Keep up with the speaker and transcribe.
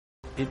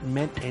it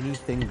meant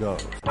anything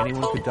goes.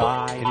 Anyone could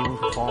die, anyone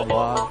could fall in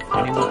love,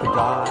 anyone could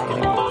die,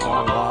 anyone could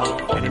fall in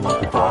love, anyone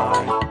could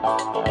die,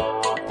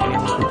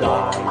 anyone could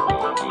die.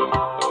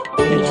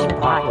 Age of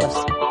Apocalypse.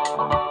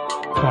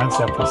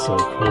 Concept was so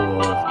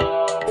cool.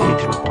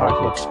 Age of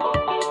Apocalypse.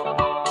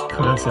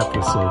 Concept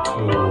was so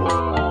cool.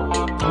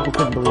 People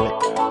couldn't believe it.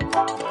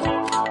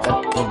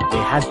 They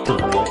had to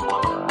believe it.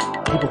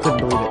 People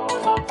couldn't believe it.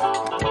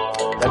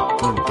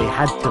 They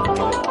had to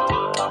believe it.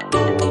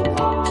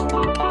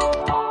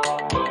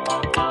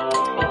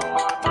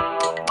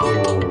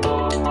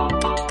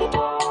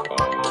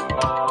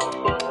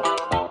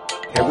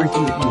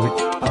 Everything that you had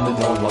come to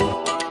know and love.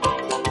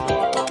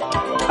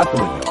 Out the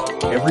window.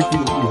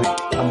 Everything that you had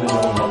come to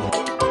know and love.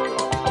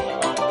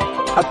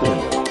 Out the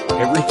window.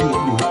 Everything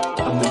that you had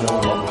come to know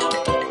and love.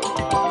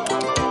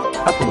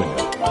 Out the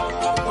window.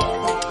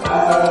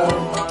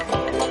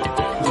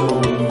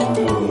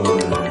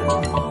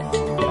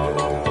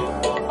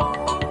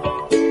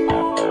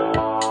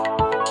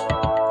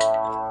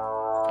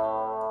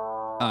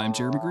 I'm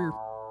Jeremy Greer.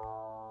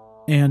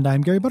 And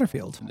I'm Gary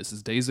Butterfield. And this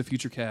is Days of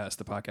Future Cast,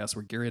 the podcast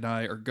where Gary and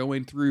I are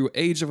going through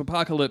Age of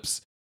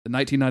Apocalypse, the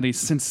 1990s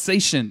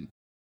sensation.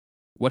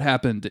 What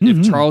happened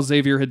if Charles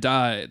Xavier had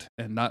died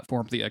and not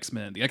formed the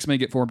X-Men? The X-Men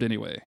get formed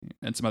anyway,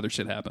 and some other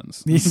shit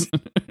happens.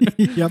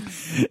 Yep.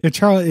 If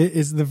Charles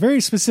is the very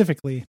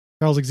specifically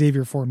Charles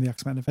Xavier formed the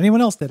X-Men. If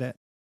anyone else did it,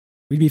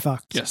 we'd be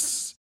fucked.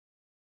 Yes.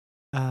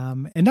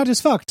 And not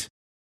just fucked.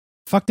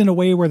 Fucked in a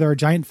way where there are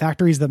giant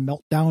factories that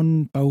melt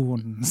down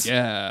bones.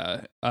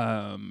 Yeah.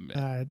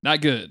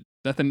 Not good.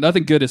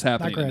 Nothing good is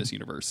happening in this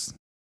universe.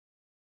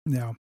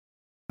 No.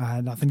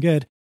 Nothing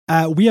good.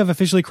 We have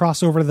officially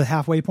crossed over to the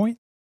halfway point.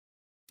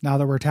 Now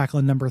that we're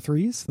tackling number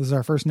 3s. This is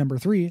our first number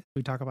 3.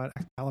 We talk about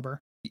Excalibur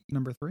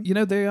number 3. You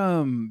know, they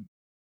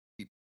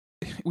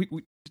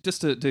we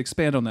just to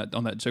expand on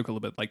that joke a little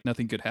bit, like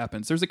nothing good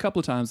happens. There's a couple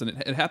of times, and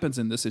it happens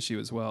in this issue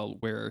as well,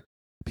 where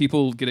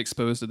people get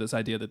exposed to this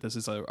idea that this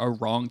is a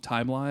wrong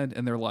timeline,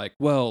 and they're like,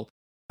 well,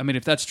 I mean,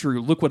 if that's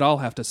true, look what I'll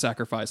have to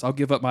sacrifice. I'll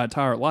give up my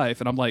entire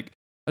life. And I'm like,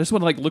 I just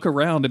want to like look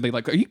around and be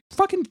like, are you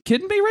fucking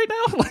kidding me right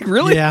now? Like,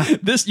 really? Yeah.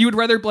 This, you would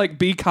rather like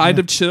be kind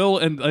of chill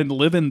and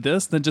live in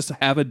this than just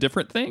have a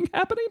different thing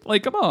happening?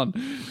 Like, come on.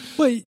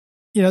 Well,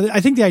 you know,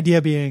 I think the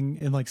idea being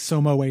in like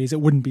Soma ways,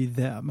 it wouldn't be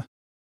them.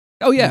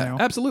 Oh yeah, you know?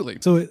 Absolutely.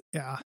 So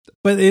yeah,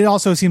 but it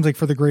also seems like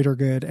for the greater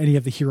good, any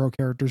of the hero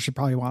characters should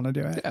probably want to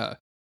do it. Yeah.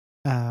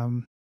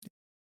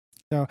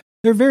 So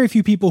there are very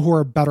few people who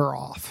are better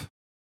off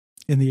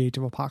in the Age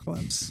of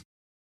Apocalypse.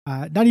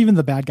 Not even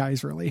the bad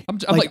guys, really. I'm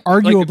like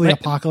arguably,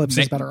 Apocalypse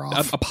is better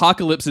off.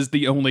 Apocalypse is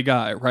the only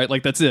guy, right?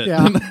 Like that's it.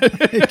 Yeah.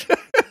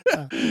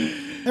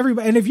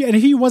 Everybody, and if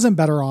he wasn't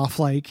better off,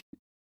 like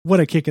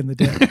what a kick in the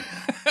dick.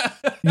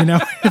 You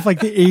know, if like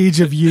the age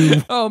of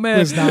you, oh man,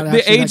 was not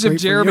the age of for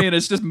Jeremy, you. and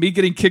it's just me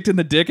getting kicked in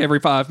the dick every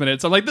 5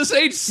 minutes. I'm like, this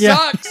age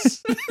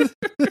sucks.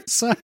 It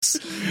sucks.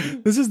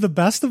 This is the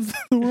best of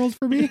the world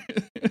for me.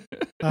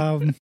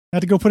 I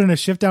had to go put in a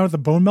shift down at the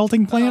bone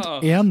melting plant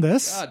and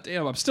this. God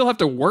damn, I still have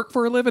to work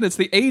for a living. It's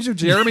the age of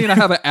Jeremy, and I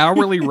have an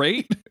hourly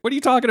rate. What are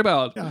you talking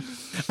about? Yeah.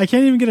 I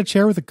can't even get a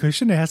chair with a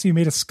cushion. It has to be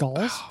made of skulls.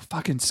 Oh,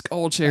 fucking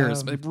skull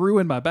chairs. They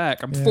ruined my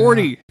back. I'm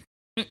 40.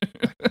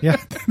 Yeah.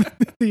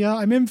 Yeah,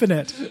 I'm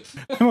infinite.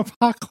 I'm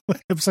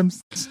Apocalypse. I'm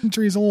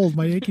centuries old.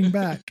 My aching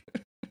back.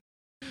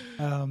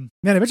 Man,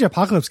 I bet you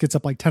Apocalypse gets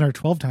up like 10 or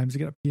 12 times to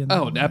get up pee in the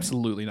bed.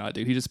 Absolutely not,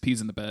 dude. He just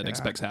pees in the bed and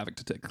expects Havoc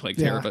to take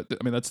care of it.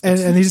 I mean, that's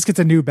and he just gets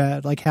a new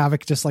bed. Like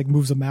Havoc just like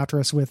moves a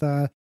mattress with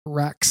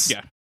Rex.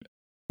 Yeah.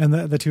 And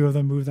the two of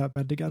them move that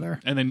bed together.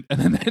 And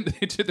then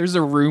there's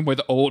a room with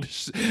old,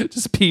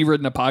 just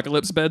pee-ridden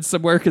Apocalypse beds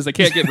somewhere because they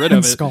can't get rid of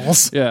it.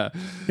 Skulls. Yeah.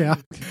 Yeah.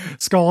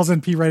 Skulls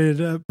and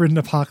pee-ridden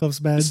Apocalypse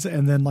beds,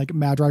 and then like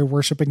Madrai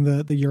worshipping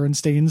the urine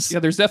stains. Yeah,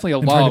 there's definitely a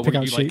law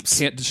where you shapes.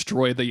 can't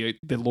destroy the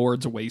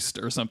Lord's waste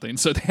or something.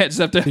 So they just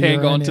have to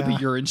hang on to the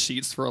urine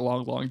sheets for a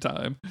long, long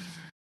time.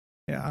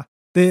 Yeah.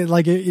 They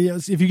like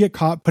if you get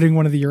caught putting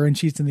one of the urine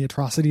sheets in the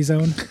atrocity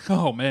zone.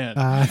 Oh man,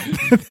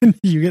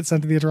 you get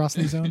sent to the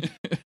atrocity zone.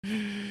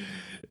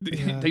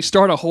 They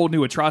start a whole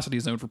new atrocity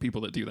zone for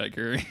people that do that,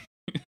 Gary.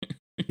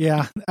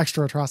 Yeah,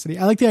 extra atrocity.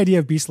 I like the idea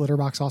of Beast Litter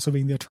Box also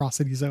being the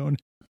atrocity zone.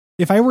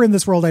 If I were in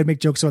this world, I'd make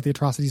jokes about the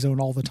atrocity zone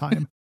all the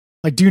time.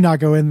 Like, do not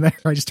go in there.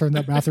 I just turned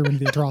that bathroom into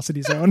the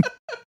atrocity zone.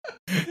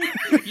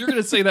 You're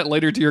going to say that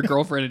later to your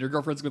girlfriend, and your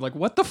girlfriend's going to be like,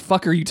 what the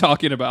fuck are you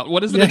talking about?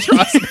 What is an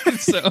atrocity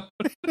zone?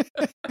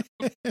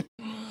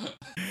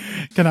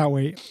 Cannot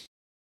wait.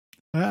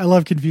 I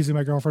love confusing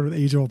my girlfriend with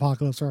Age of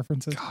Apocalypse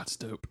references. God, it's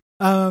dope.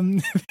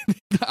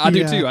 I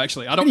do too,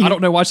 actually. I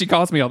don't know why she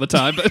calls me all the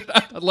time,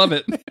 but I love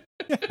it.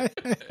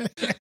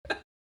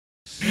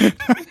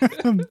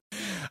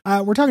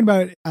 We're talking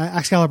about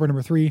Excalibur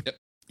number 3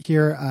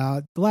 here.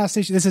 The last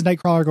issue. This is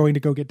Nightcrawler going to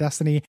go get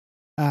Destiny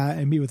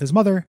and meet with his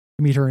mother.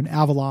 Meet her in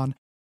Avalon.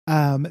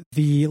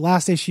 The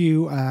last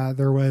issue,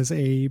 there was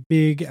a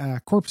big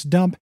corpse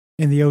dump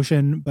in the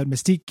ocean, but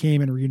Mystique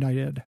came and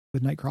reunited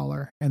with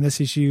Nightcrawler. And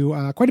this issue,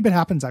 quite a bit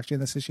happens actually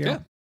in this issue. Yeah.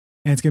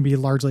 And it's going to be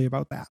largely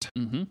about that.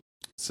 Mm-hmm.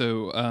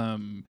 So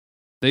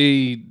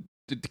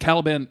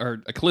Caliban or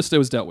Callisto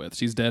is dealt with.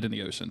 She's dead in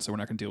the ocean, so we're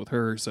not going to deal with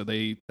her. So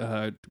they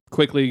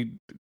quickly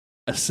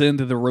ascend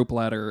the rope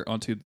ladder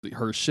onto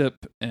her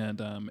ship,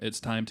 and it's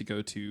time to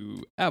go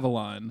to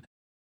Avalon.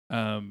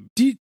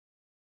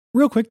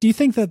 Real quick, do you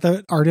think that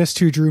the artist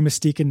who drew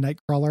Mystique and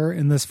Nightcrawler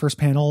in this first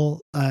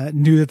panel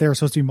knew that they were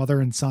supposed to be mother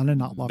and son and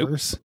not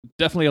lovers? Nope.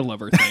 Definitely a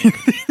lover thing.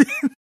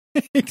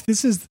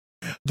 This is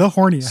the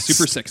horniest,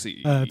 super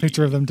sexy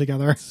picture of them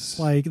together.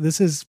 Like, this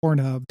is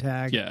Pornhub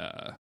tag.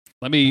 Yeah.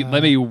 Let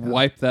me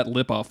wipe that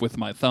lip off with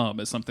my thumb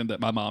is something that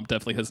my mom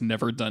definitely has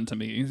never done to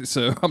me.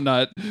 So I'm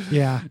not.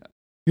 Yeah.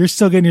 You're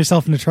still getting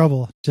yourself into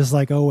trouble, just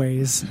like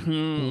always.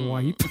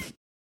 Wipe.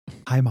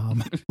 Hi,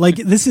 Mom. Like,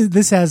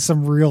 this has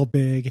some real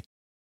big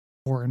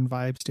foreign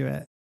vibes to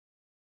it.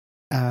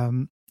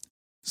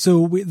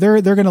 So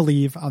they're going to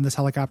leave on this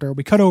helicopter.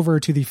 We cut over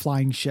to the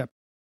flying ship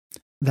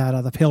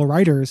that the Pale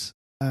Riders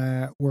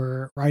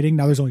were riding.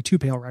 Now there's only 2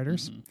 Pale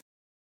Riders.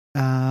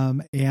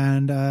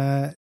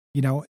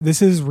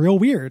 This is real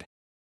weird.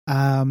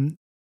 Damask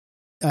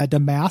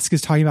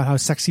is talking about how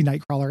sexy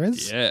Nightcrawler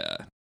is. Yeah.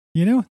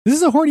 This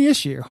is a horny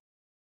issue.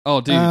 Oh,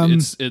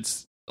 dude,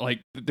 it's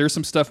like there's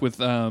some stuff with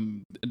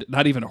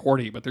not even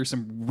horny, but there's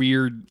some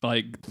weird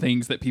like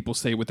things that people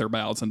say with their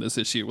mouths in this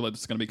issue. Well,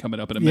 it's going to be coming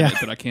up in a minute,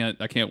 but I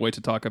can't wait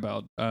to talk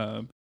about.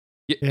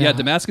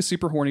 Damask is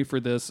super horny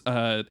for this.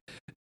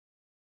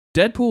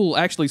 Deadpool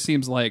actually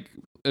seems like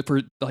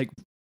for like.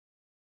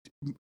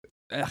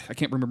 I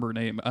can't remember her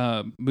name.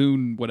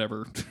 Moon,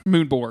 whatever.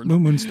 Moonborn.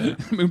 Moonstar.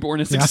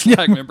 Moonborn is the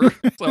tag member.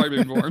 Sorry,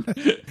 Moonborn.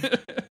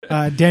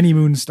 Danny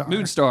Moonstar.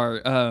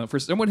 Moonstar. For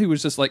someone who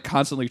was just like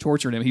constantly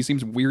torturing him, he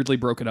seems weirdly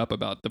broken up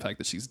about the fact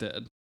that she's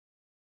dead.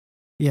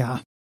 Yeah.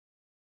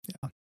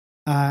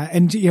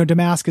 And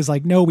Damask is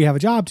like, no, we have a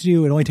job to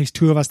do. It only takes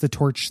 2 of us to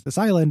torch this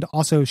island.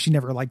 Also, she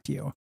never liked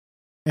you.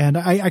 And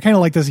I kind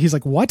of like this. He's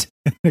like, what?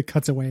 And it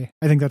cuts away.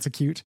 I think that's a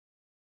cute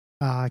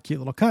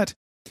little cut.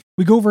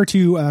 We go over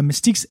to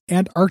Mystique's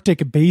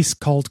Antarctic base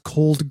called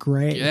Cold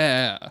Gray.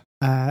 Yeah.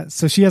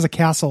 So she has a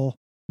castle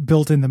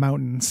built in the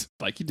mountains.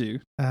 Like you do.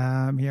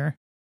 Here.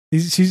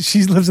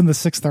 She lives in the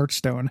 6th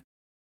Archstone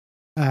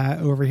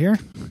over here.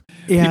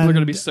 People are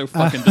going to be so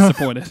fucking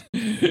disappointed.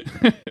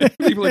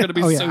 People are going to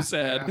be so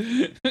sad.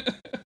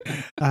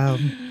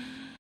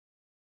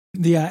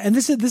 Yeah. And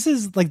this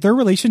is like their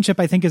relationship,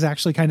 I think, is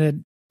actually kind of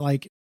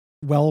like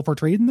well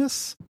portrayed in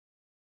this.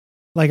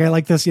 Like, I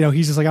like this,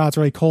 he's just like, oh, it's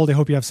really cold. I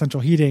hope you have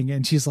central heating.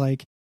 And she's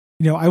like,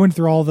 I went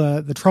through all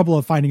the trouble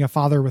of finding a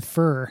father with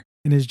fur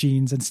in his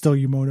jeans and still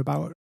you moan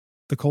about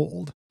the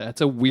cold.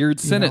 That's a weird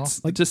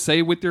sentence. Like, just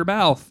say with your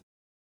mouth.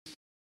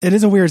 It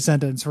is a weird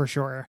sentence for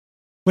sure.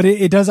 But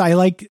it does, I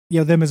like,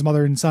 them as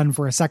mother and son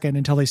for a second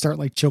until they start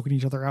like choking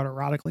each other out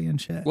erotically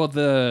and shit. Well,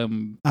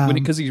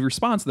 because he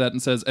responds to that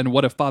and says, and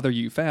what a father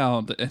you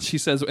found. And she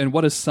says, and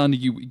what a son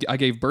I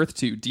gave birth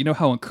to. Do you know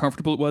how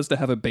uncomfortable it was to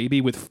have a baby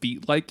with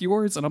feet like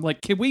yours? And I'm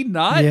like, can we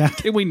not? Yeah.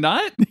 Can we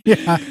not?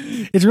 Yeah.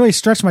 It's really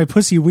stretched my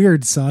pussy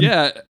weird, son.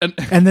 Yeah.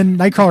 And then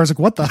Nightcrawler's like,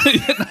 what the?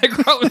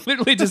 Nightcrawler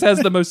literally just has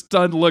the most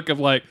stunned look of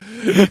like,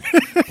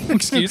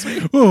 excuse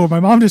me? Oh,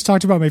 my mom just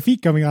talked about my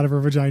feet coming out of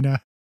her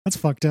vagina. That's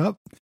fucked up.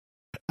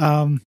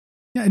 Yeah,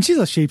 and she's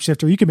a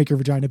shapeshifter. You can make your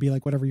vagina be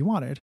like whatever you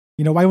wanted.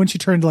 Why wouldn't you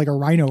turn into like a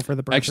rhino for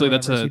the birth? Actually,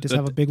 you just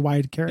have a big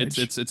wide carriage.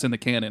 It's in the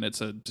canon. It's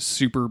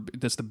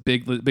that's the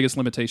biggest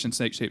limitation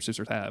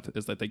shapeshifters have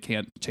is that they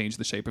can't change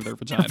the shape of their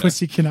vagina.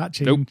 Pussy cannot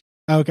change. Nope.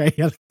 Okay,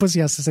 yeah, pussy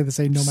has to stay the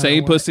same no matter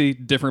same what. Pussy,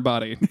 different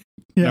body,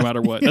 no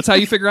matter what. That's how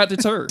you figure out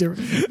it's her.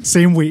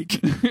 Same week.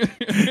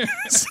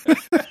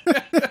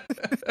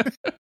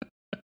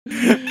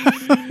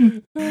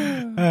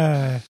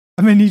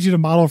 I'm gonna need you to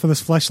model for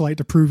this fleshlight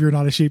to prove you're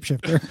not a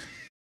shapeshifter.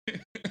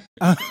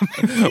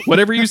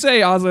 Whatever you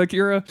say, Asa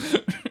Akira.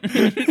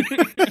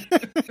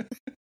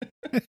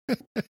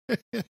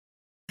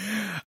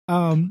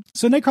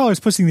 So Nightcrawler's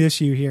pushing the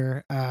issue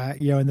here,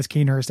 in this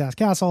Canehurst-ass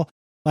castle.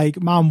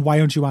 Like, Mom, why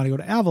don't you want to go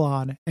to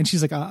Avalon? And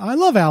she's like, I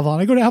love Avalon.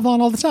 I go to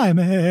Avalon all the time.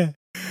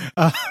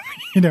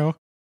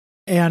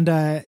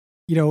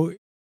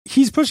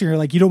 He's pushing her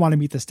like, you don't want to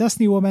meet this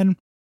Destiny woman.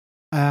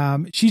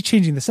 She's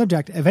changing the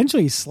subject.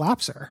 Eventually he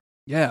slaps her.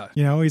 Yeah.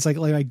 He's like,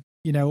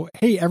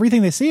 hey,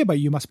 everything they say about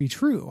you must be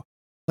true.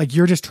 Like,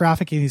 you're just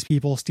trafficking these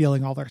people,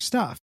 stealing all their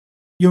stuff.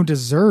 You don't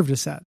deserve to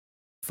set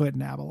foot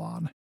in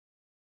Avalon.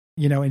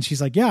 And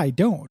she's like, yeah, I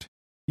don't.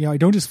 I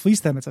don't just fleece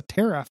them. It's a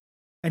tariff.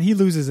 And he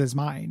loses his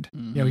mind.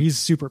 Mm-hmm. He's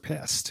super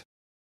pissed.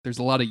 There's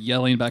a lot of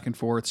yelling back and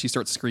forth. She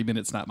starts screaming,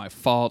 "It's not my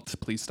fault.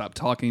 Please stop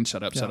talking.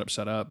 Shut up,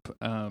 shut up."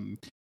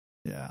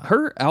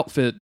 Her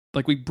outfit,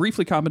 like we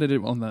briefly commented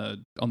it on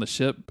the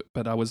ship,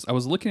 but I was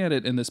looking at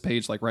it in this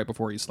page like right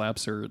before he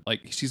slaps her.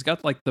 Like she's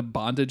got like the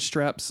bondage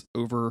straps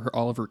over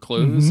all of her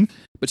clothes,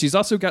 but she's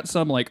also got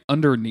some like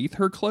underneath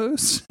her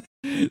clothes.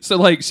 So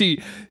like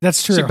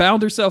that's true. She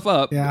bound herself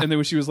up, and then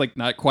when she was like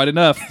not quite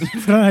enough,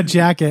 put on a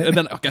jacket,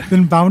 and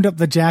then bound up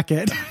the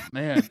jacket.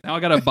 Man, now I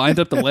gotta bind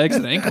up the legs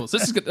and ankles.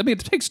 This is good. I mean,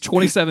 it takes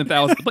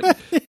 27,000. Like,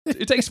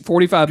 it takes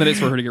 45 minutes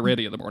for her to get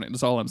ready in the morning.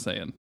 That's all I'm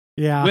saying.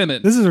 Yeah,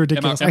 women. This is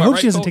ridiculous. I hope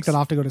she doesn't folks? take that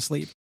off to go to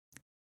sleep.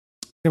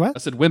 Say what? I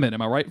said women.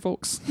 Am I right,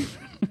 folks?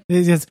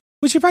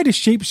 Well, she probably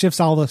just shapeshifts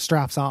all the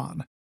straps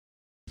on.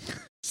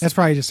 That's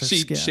probably just her She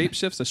skin.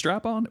 shapeshifts a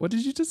strap on. What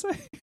did you just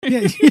say?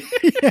 Yeah.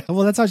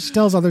 Well, that's how she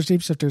tells other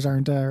shapeshifters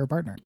aren't her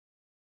partner.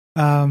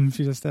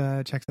 She just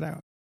checks it out.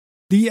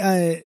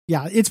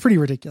 It's pretty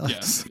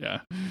ridiculous.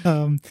 Yeah.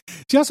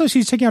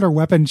 She's checking out her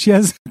weapon. She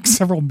has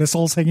several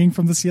missiles hanging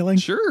from the ceiling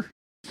Sure.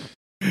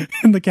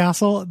 in the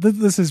castle.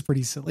 This is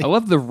pretty silly. I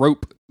love the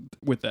rope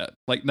with that.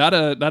 Like not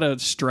a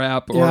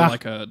strap or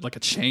like a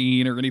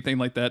chain or anything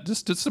like that.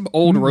 Just some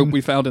old rope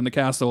we found in the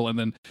castle, and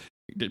then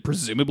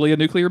presumably a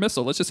nuclear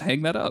missile. Let's just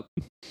hang that up.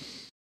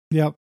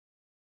 Yep.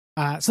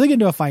 So they get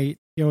into a fight,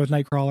 with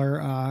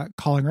Nightcrawler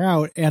calling her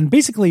out, and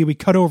basically we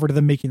cut over to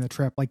them making the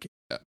trip. Like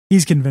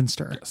he's convinced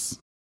her. Yes.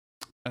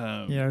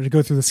 To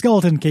go through the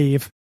skeleton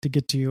cave to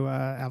get to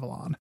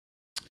Avalon.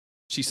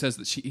 She says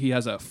that he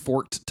has a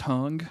forked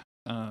tongue,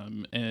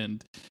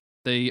 and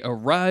they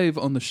arrive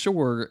on the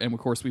shore, and of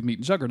course we meet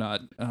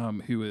Juggernaut,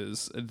 who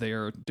is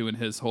there doing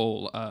his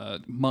whole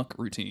monk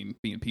routine,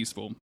 being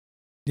peaceful.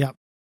 Yep.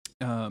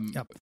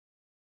 Yep.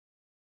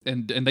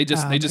 And they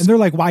just and they're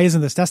like, why isn't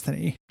this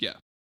Destiny? Yeah.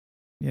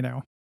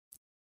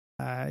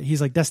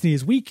 He's like, Destiny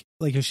is weak,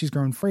 like she's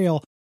grown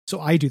frail,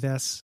 so I do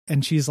this,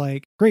 and she's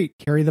like, great,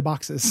 carry the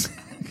boxes.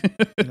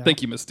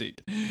 Thank you, Mystique.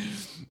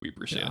 We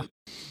appreciate it.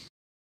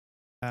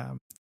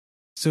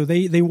 So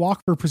they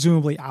walk for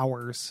presumably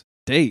hours,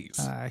 days,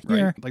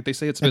 here. Right? Like they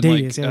say, it's been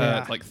days,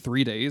 like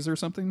 3 days or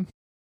something.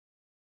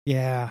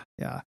 Yeah.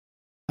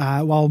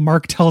 While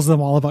Mark tells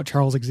them all about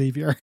Charles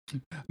Xavier.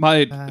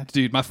 My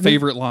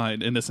favorite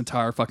line in this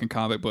entire fucking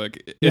comic book.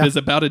 It is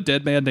about a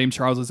dead man named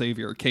Charles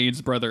Xavier,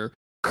 Kane's brother.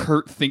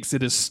 Kurt thinks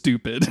it is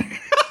stupid.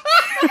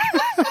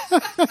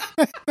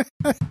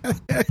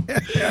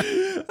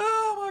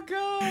 Oh my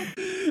god!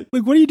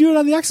 Like, what are you doing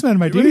on the X-Men,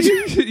 my dude?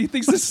 He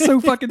thinks this is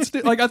so fucking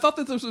stupid. Like, I thought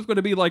that this was going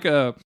to be like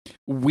a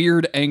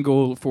weird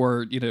angle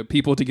for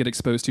people to get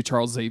exposed to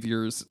Charles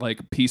Xavier's like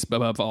peace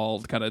above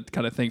all kind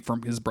of thing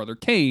from his brother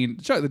Kane,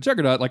 the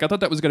Juggernaut. Like, I thought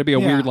that was going to be a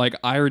weird like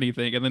irony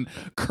thing, and then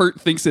Kurt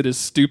thinks it is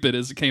stupid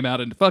as it came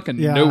out in fucking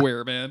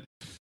nowhere, man.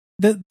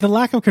 The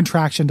lack of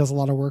contraction does a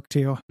lot of work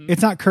too.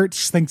 It's not Kurt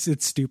thinks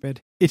it's stupid.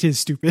 It is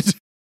stupid.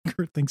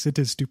 Kurt thinks it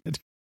is stupid.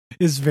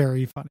 Is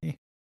very funny.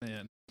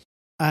 Man.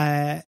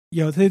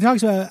 They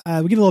talks about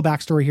we get a little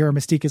backstory here.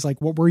 Mystique is like,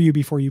 what were you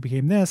before you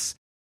became this?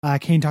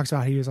 Kane talks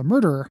about how he was a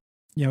murderer.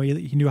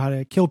 He knew how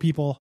to kill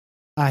people.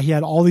 He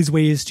had all these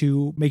ways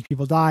to make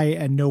people die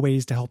and no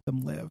ways to help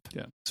them live.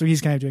 Yeah. So he's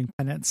kind of doing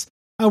penance,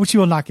 which he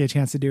will not get a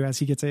chance to do as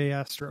he gets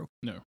a stroke.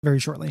 No. Very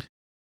shortly.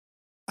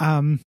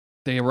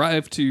 They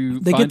arrive to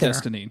find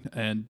Destiny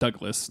and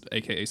Douglas,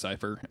 aka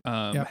Cypher,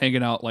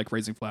 hanging out, like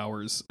raising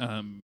flowers.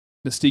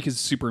 Mystique is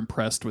super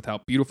impressed with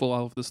how beautiful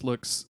all of this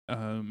looks.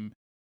 And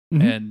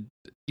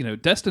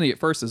Destiny at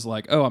first is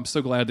like, "Oh, I'm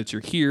so glad that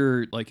you're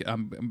here. Like,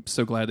 I'm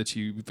so glad that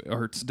you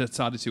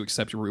decided to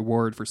accept your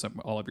reward for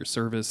all of your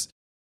service.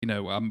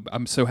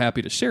 I'm so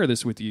happy to share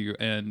this with you."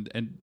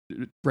 And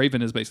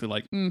Raven is basically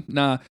like,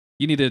 "Nah,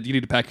 you need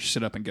to pack your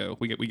shit up and go.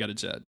 We got a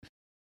jet."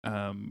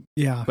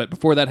 But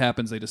before that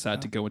happens, they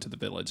decide to go into the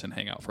village and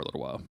hang out for a little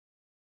while.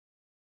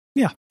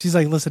 Yeah, she's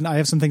like, "Listen, I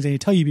have some things I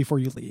need to tell you before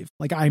you leave.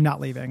 Like, I'm not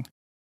leaving.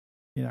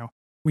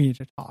 We need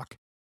to talk."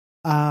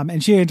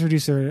 And she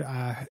introduced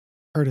her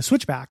to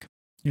Switchback.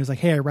 He was like,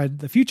 "Hey, I read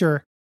the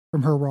future.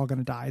 From her, we're all going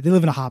to die." They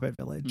live in a hobbit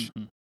village,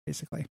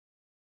 basically.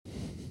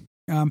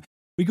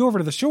 We go over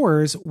to the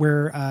shores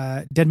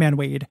where Deadman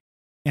Wade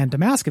and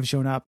Damask have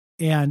shown up.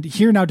 And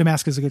here now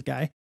Damask is a good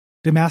guy.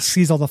 Damask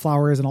sees all the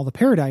flowers and all the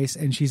paradise,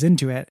 and she's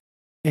into it.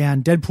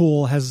 And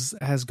Deadpool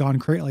has gone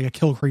like a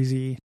kill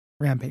crazy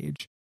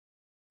rampage.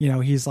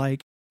 He's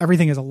like,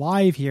 everything is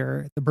alive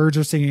here. The birds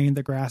are singing.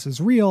 The grass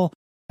is real.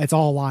 It's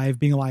all alive.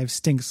 Being alive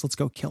stinks. Let's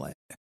go kill it.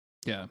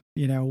 Yeah.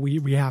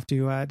 We have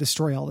to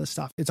destroy all this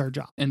stuff. It's our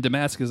job. And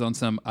Damask is on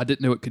some, I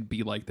didn't know it could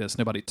be like this.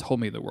 Nobody told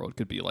me the world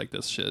could be like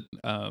this shit.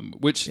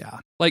 Which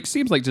like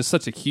seems like just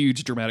such a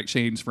huge dramatic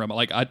change from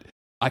like,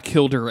 I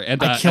killed her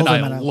and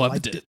I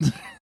loved it.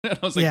 And I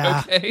was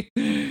like, okay.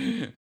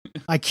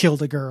 I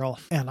killed a girl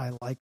and I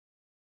like.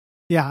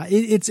 Yeah,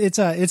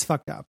 it's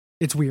fucked up.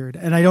 It's weird,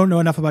 and I don't know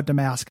enough about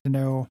Damask to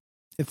know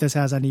if this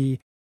has any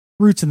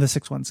roots in the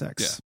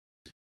 616.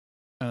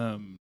 Yeah.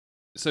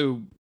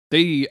 So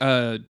they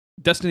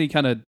Destiny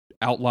kind of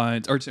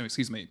outlines, or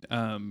excuse me,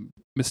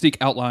 Mystique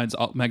outlines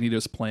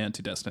Magneto's plan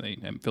to Destiny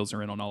and fills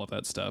her in on all of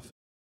that stuff.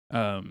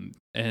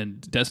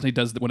 And Destiny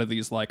does one of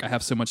these like, I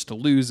have so much to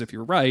lose if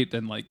you're right,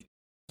 and like.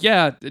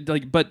 Yeah,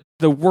 like, but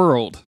the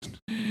world.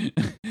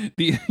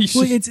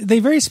 They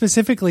very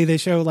specifically they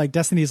show like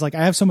Destiny's like,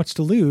 I have so much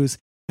to lose,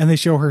 and they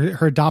show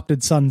her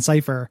adopted son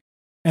Cypher,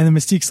 and then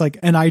Mystique's like,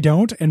 and I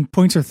don't, and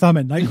points her thumb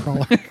at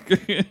Nightcrawler.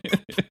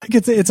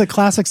 Like it's a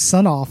classic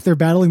son off. They're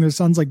battling their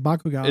sons like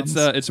Bakugans.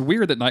 It's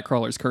weird that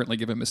Nightcrawler is currently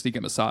giving Mystique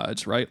a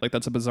massage, right? Like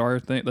that's a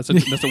bizarre thing. That's a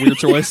weird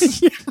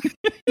choice.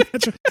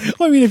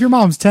 Well, I mean, if your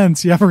mom's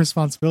tense, you have a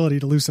responsibility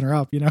to loosen her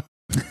up. We've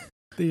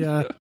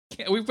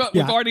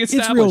already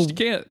established you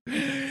can't.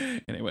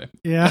 Anyway,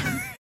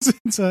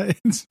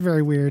 it's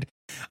very weird.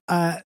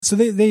 So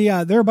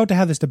they're about to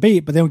have this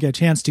debate, but they don't get a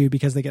chance to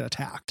because they get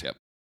attacked. Yep.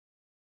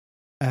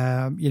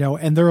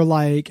 And they're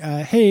like,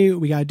 hey,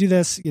 we got to do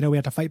this. We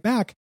have to fight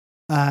back.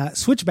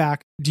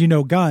 Switchback, do you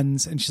know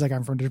guns? And she's like,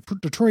 I'm from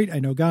Detroit. I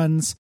know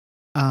guns.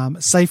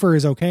 Cypher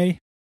is okay.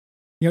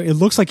 It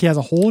looks like he has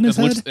a hole in his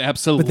head. It looks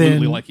absolutely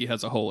like he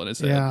has a hole in his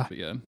head.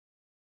 Yeah.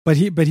 But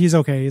he's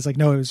okay. He's like,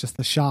 no, it was just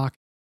the shock.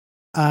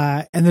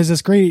 And there's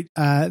this great,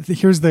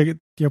 here's the,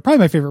 probably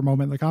my favorite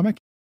moment in the comic,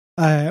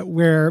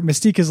 where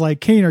Mystique is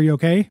like, Kane, are you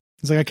okay?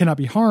 He's like, I cannot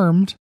be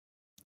harmed.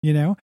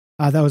 That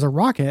was a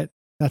rocket.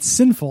 That's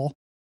sinful.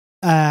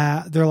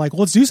 They're like,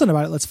 well, let's do something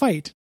about it. Let's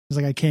fight. He's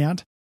like, I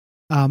can't.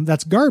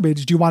 That's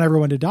garbage. Do you want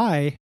everyone to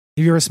die?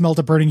 Have you ever smelled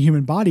a burning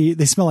human body?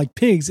 They smell like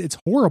pigs. It's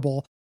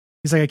horrible.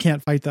 He's like, I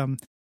can't fight them.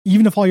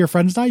 Even if all your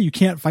friends die, you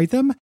can't fight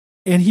them.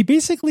 And he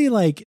basically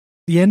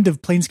the end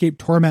of Planescape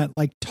Torment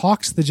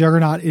talks the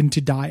Juggernaut into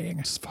dying.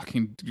 Just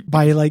fucking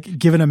by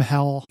giving him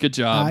hell. Good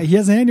job. He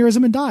has an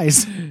aneurysm and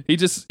dies.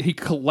 He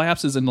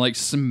collapses and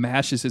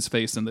smashes his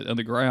face on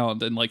the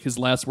ground, and his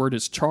last word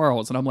is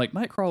Charles. And I'm like,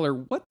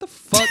 Nightcrawler, what the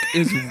fuck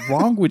is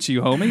wrong with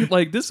you,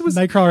 homie? This was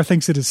Nightcrawler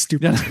thinks it is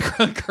stupid.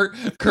 Yeah,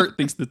 Kurt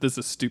thinks that this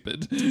is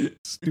stupid.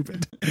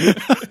 Stupid.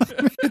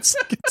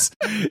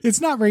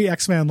 It's not very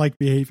X-Men like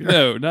behavior.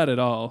 No, not at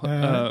all.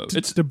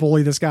 It's to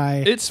bully this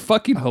guy. It's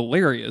fucking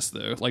hilarious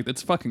though.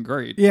 It's fucking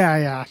great.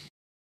 Yeah.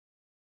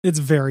 It's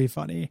very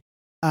funny.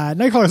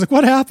 Nightcrawler's like,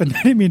 what happened?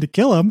 I didn't mean to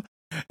kill him.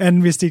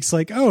 And Mystique's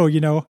like, oh,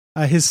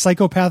 his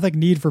psychopathic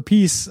need for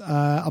peace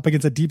up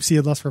against a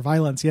deep-seated lust for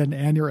violence. He had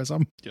an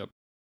aneurysm. Yep.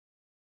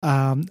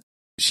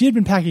 She had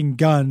been packing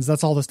guns.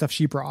 That's all the stuff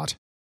she brought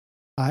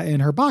in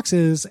her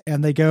boxes.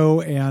 And they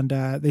go and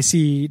they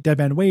see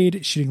Deadman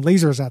Wade shooting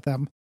lasers at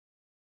them.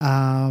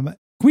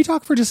 Can we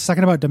talk for just a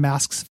second about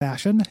Damask's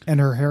fashion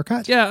and her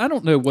haircut? Yeah, I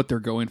don't know what they're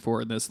going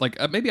for in this.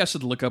 Maybe I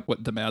should look up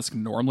what Damask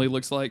normally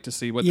looks like to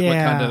see what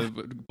kind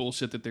of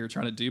bullshit that they're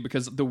trying to do,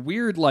 because the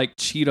weird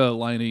cheetah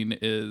lining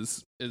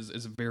is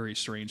very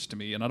strange to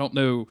me, and I don't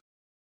know.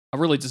 I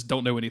really just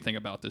don't know anything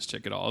about this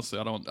chick at all, so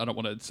I don't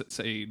want to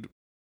say,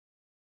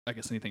 I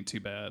guess, anything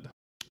too bad.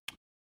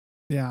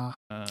 Yeah,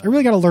 I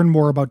really got to learn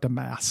more about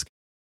Damask.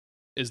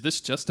 Is this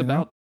just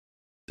about?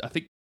 I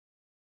think.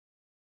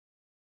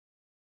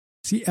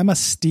 See, Emma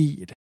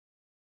Steed.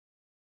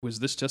 Was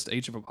this just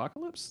Age of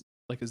Apocalypse?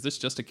 Is this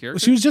just a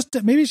character?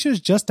 Well, maybe she was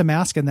just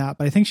Damask in that,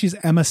 but I think she's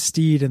Emma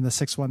Steed in the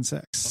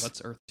 616. Oh,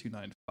 that's Earth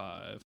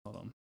 295. Hold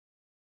on.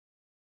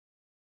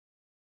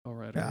 All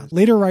right. Yeah.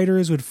 Later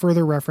writers would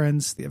further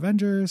reference the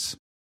Avengers,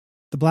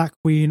 the Black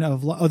Queen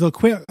of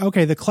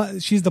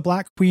she's the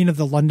Black Queen of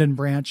the London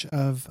branch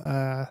of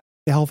the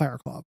Hellfire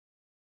Club.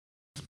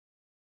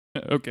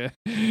 Okay.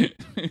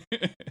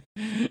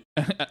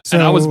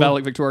 And I was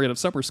valedictorian of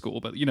summer school,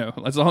 but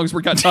as long as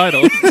we got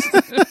titles.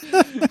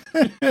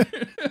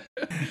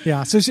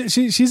 Yeah, so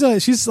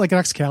she's like an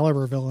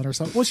Excalibur villain or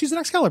something. Well, she's an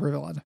Excalibur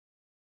villain.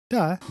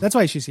 Duh. That's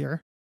why she's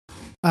here.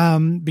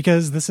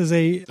 Because this is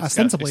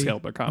ostensibly an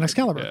Excalibur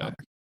comic.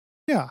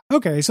 Yeah.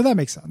 Okay, so that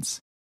makes sense.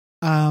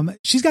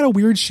 She's got a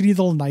weird shitty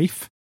little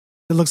knife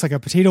that looks like a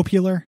potato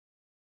peeler.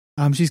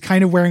 She's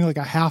kind of wearing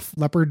a half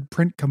leopard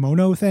print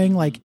kimono thing,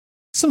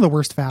 some of the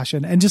worst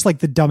fashion, and just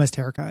the dumbest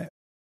haircut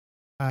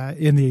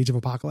in the Age of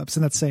Apocalypse,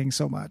 and that's saying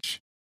so much.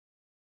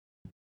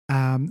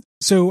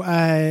 So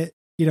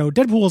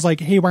Deadpool is like,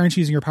 hey, why aren't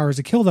you using your powers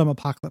to kill them?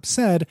 Apocalypse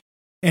said,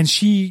 and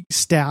she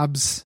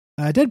stabs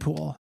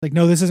Deadpool.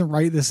 No, this isn't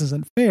right. This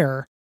isn't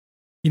fair.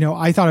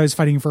 I thought I was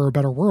fighting for a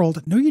better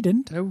world. No, you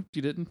didn't. No,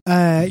 you didn't.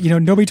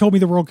 Nobody told me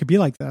the world could be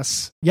like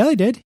this. Yeah, they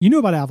did. You knew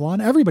about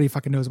Avalon. Everybody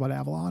fucking knows about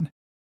Avalon.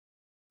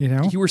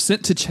 You were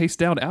sent to chase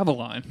down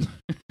Avalon.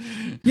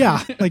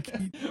 Yeah,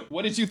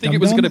 what did you think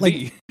it was going to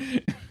be?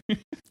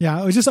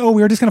 Yeah, it was just,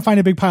 we were just going to find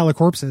a big pile of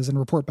corpses and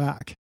report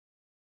back.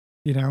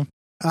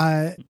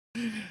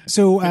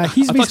 So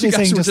he's basically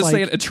saying just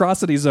saying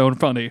Atrocity Zone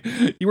funny.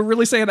 You were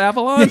really saying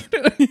Avalon?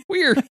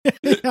 Weird.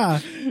 Yeah.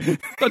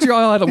 Thought you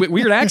all had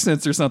weird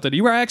accents or something.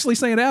 You were actually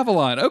saying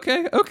Avalon.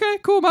 Okay,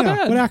 cool, my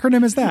bad. What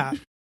acronym is that?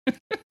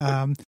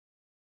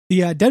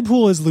 The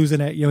Deadpool is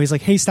losing it. He's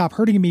like, hey, stop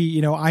hurting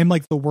me. I'm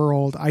like the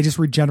world. I just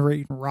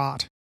regenerate and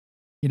rot.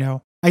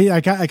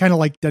 I kind of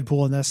like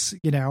Deadpool in this.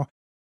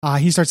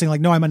 He starts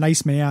saying no, I'm a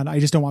nice man. I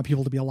just don't want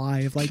people to be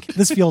alive.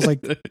 This feels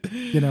like,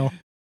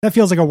 that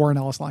feels like a Warren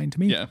Ellis line to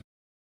me. Yeah.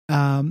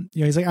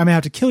 He's like, I'm gonna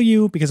have to kill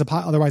you because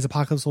otherwise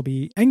Apocalypse will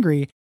be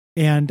angry.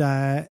 And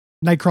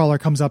Nightcrawler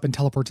comes up and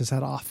teleports his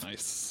head off.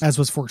 Nice. As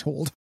was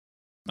foretold.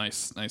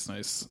 Nice.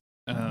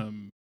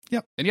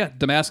 Yep. And yeah,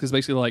 Damask is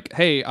basically like,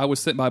 hey, I was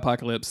sent by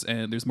Apocalypse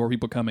and there's more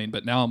people coming,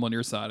 but now I'm on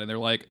your side. And they're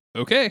like,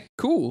 okay,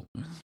 cool.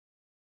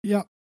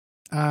 Yep.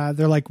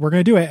 They're like, we're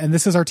going to do it. And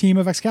this is our team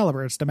of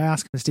Excalibur. It's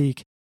Damask,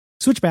 Mystique,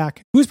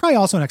 Switchback, who's probably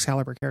also an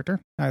Excalibur character,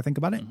 now I think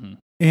about it,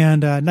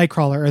 and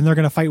Nightcrawler. And they're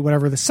going to fight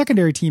whatever the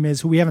secondary team is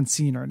who we haven't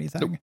seen or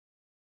anything. Nope.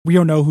 We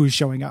don't know who's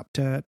showing up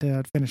to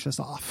finish this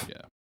off.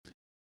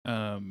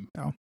 Yeah.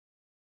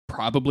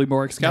 Probably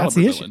more Excalibur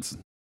villains.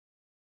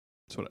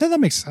 That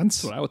makes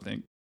sense. That's what I would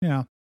think.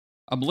 Yeah.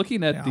 I'm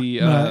looking at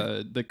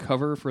Yeah. the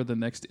cover for the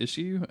next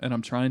issue, and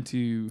I'm trying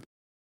to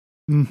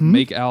Mhm.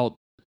 make out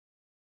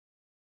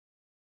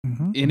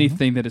Mhm.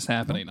 anything that is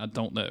happening. I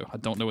don't know. I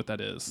don't know what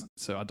that is.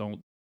 So I don't.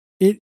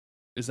 It-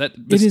 Is that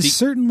It Mystique? is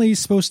certainly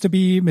supposed to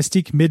be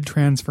Mystique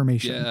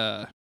mid-transformation.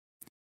 Yeah.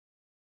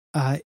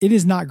 It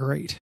is not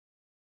great.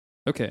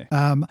 Okay.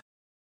 I'm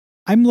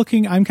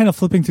kind of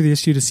flipping through the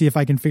issue to see if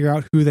I can figure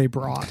out who they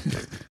brought.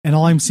 And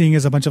all I'm seeing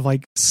is a bunch of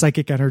like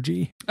psychic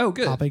energy. Oh,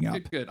 good. Popping up.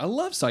 Good. I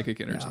love psychic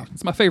energy. Yeah.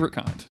 It's my favorite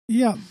kind.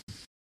 Yeah.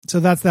 So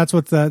that's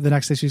what the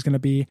next issue is going to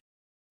be.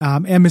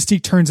 And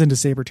Mystique turns into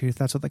Sabretooth.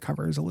 That's what the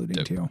cover is alluding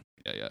Dope. to.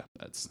 Yeah.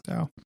 That's.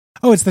 So,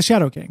 oh, it's the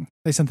Shadow King.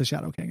 They sent the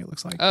Shadow King, it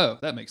looks like. Oh,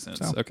 that makes sense.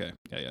 So. Okay.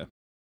 Yeah.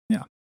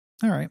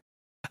 All right.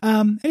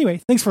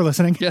 Anyway, thanks for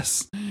listening.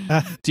 Yes.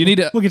 Uh, Do you need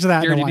to? We'll get to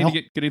that Gary, in do a you while.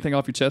 need to get anything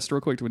off your chest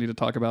real quick? Do we need to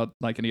talk about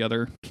like any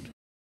other thing?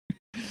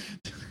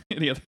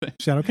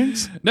 Shadow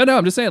Kings? No.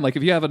 I'm just saying, like,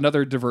 if you have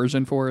another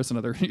diversion for us,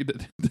 another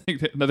segue.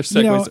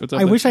 You know, what's up I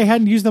there? wish I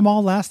hadn't used them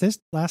all last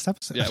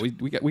episode. Yeah, we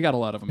got a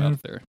lot of them Yeah. out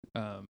there.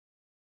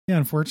 Yeah,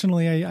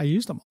 unfortunately, I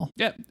used them all.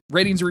 Yeah,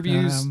 ratings,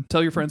 reviews. Um,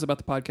 Tell your friends about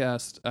the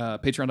podcast.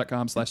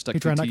 Patreon.com/DuckFeedTV.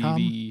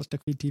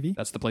 Patreon.com/DuckFeedTV.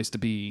 That's the place to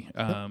be.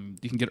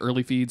 You can get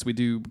early feeds. We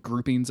do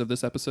groupings of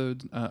this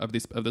episode of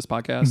this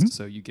podcast, Mhm.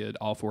 so you get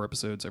all 4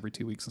 episodes every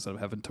 2 weeks instead of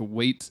having to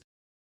wait.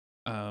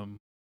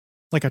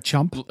 Like a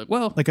chump,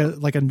 Well, like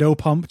a no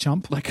pump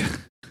chump. like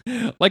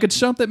a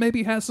chump that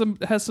maybe has some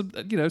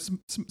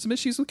some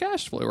issues with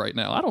cash flow right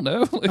now. I don't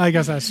know. I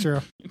guess that's true.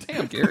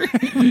 Damn, Gary.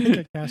 Like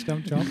a cash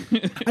dump chump.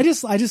 I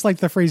just like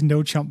the phrase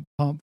 "no chump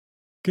pump"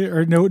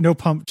 or no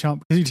pump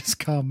chump because you just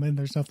come and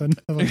there's nothing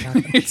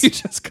happens. You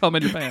just come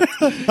in your pants.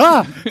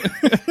 Ah!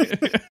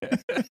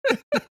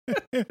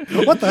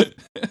 What the?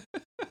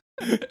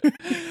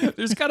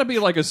 There's got to be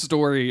like a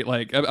story,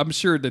 like I'm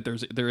sure that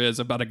there is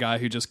about a guy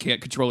who just can't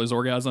control his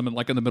orgasm, and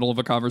like in the middle of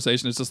a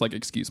conversation, it's just like,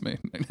 "Excuse me,"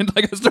 and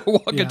like I start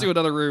walking Yeah. to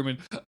another room, and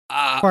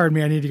Pardon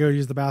me, I need to go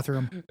use the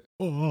bathroom.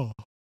 Oh,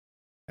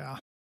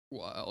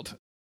 wild.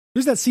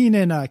 there's that scene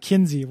in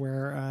Kinsey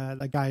where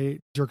the guy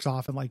jerks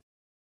off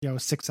in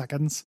 6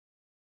 seconds,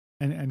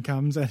 and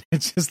comes, and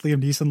it's just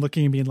Liam Neeson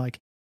looking and being like,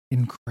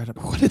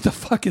 incredible. What the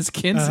fuck is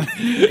Kinsey?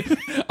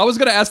 I was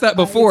gonna ask that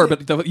before,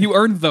 but you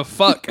earned the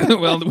fuck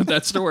well with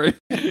that story.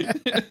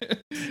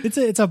 It's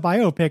a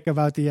biopic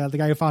about the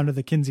guy who founded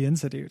the Kinsey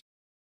Institute,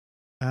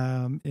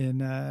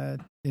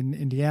 in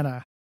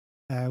Indiana,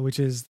 which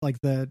is like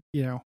a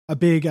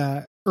big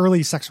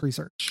early sex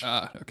research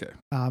Okay.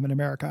 in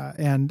America,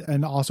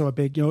 and also a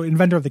big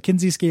inventor of the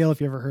Kinsey scale, if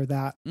you ever heard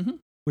that, Mhm.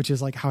 which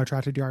is like how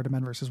attracted you are to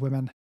men versus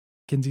women,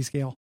 Kinsey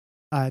scale.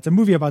 It's a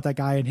movie about that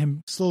guy and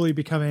him slowly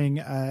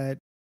becoming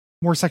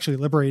more sexually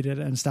liberated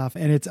and stuff.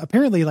 And it's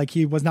apparently like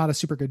he was not a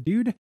super good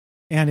dude,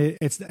 and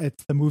it's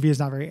the movie is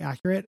not very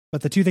accurate.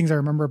 But the two things I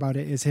remember about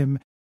it is him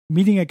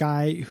meeting a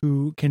guy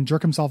who can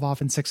jerk himself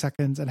off in 6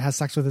 seconds and has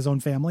sex with his own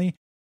family,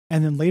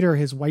 and then later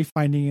his wife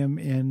finding him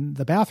in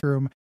the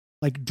bathroom,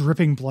 like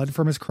dripping blood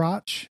from his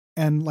crotch,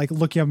 and like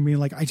looking at him and being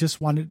like, "I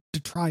just wanted to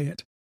try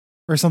it,"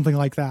 or something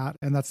like that.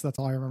 And that's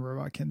all I remember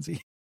about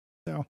Kinsey.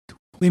 So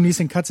Liam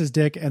Neeson cuts his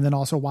dick and then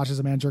also watches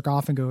a man jerk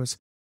off and goes,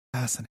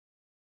 fascinating.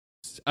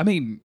 I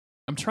mean,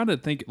 I'm trying to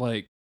think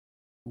like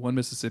 1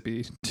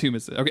 Mississippi, 2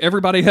 Mississippi. Okay,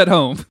 everybody head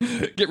home.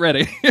 Get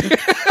ready.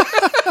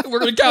 We're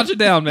going to count you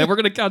down, man. We're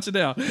going to count you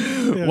down.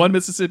 Yeah. 1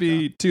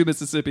 Mississippi, 2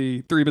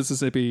 Mississippi, 3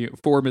 Mississippi,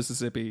 4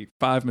 Mississippi,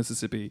 5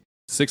 Mississippi,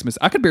 6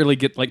 Mississippi. I could barely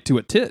get like to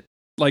a tit,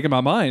 like in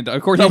my mind.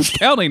 Of course, I was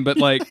counting, but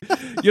like,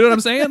 you know what I'm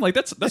saying? Like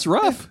that's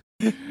rough.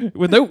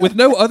 With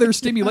no other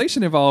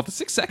stimulation involved.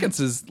 6 seconds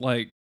is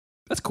like,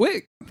 that's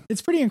quick.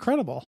 It's pretty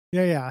incredible.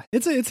 Yeah.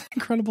 It's an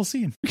incredible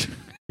scene.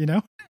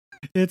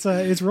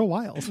 It's real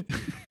wild.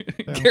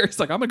 Yeah. Gary's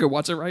like, I'm gonna go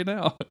watch it right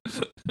now.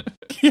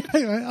 Yeah,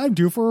 I'm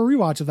due for a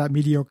rewatch of that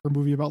mediocre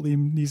movie about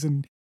Liam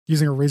Neeson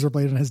using a razor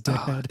blade on his dick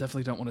Oh, I head.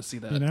 definitely don't want to see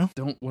that. You know?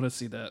 Don't want to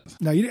see that.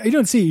 No, you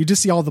don't see it. You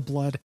just see all the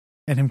blood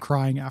and him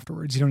crying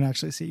afterwards. You don't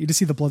actually see it. You just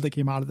see the blood that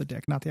came out of the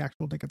dick, not the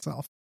actual dick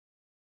itself.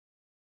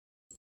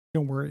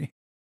 Don't worry.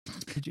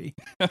 It's PG.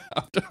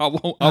 I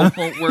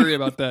won't worry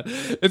about that.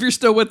 If you're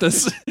still with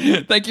us,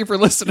 thank you for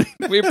listening.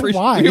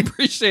 Why? We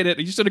appreciate it.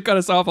 You should have cut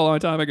us off a long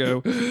time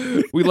ago.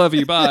 We love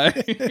you.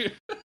 Bye.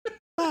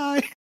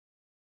 Bye.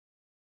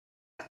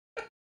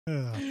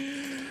 Ugh.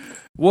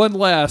 One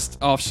last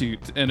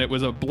offshoot, and it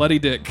was a bloody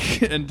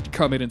dick and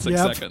coming in 6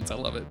 Yep. seconds. I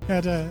love it.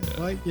 Had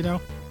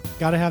to,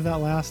 gotta have that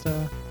last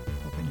thing.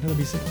 Let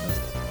me see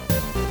this.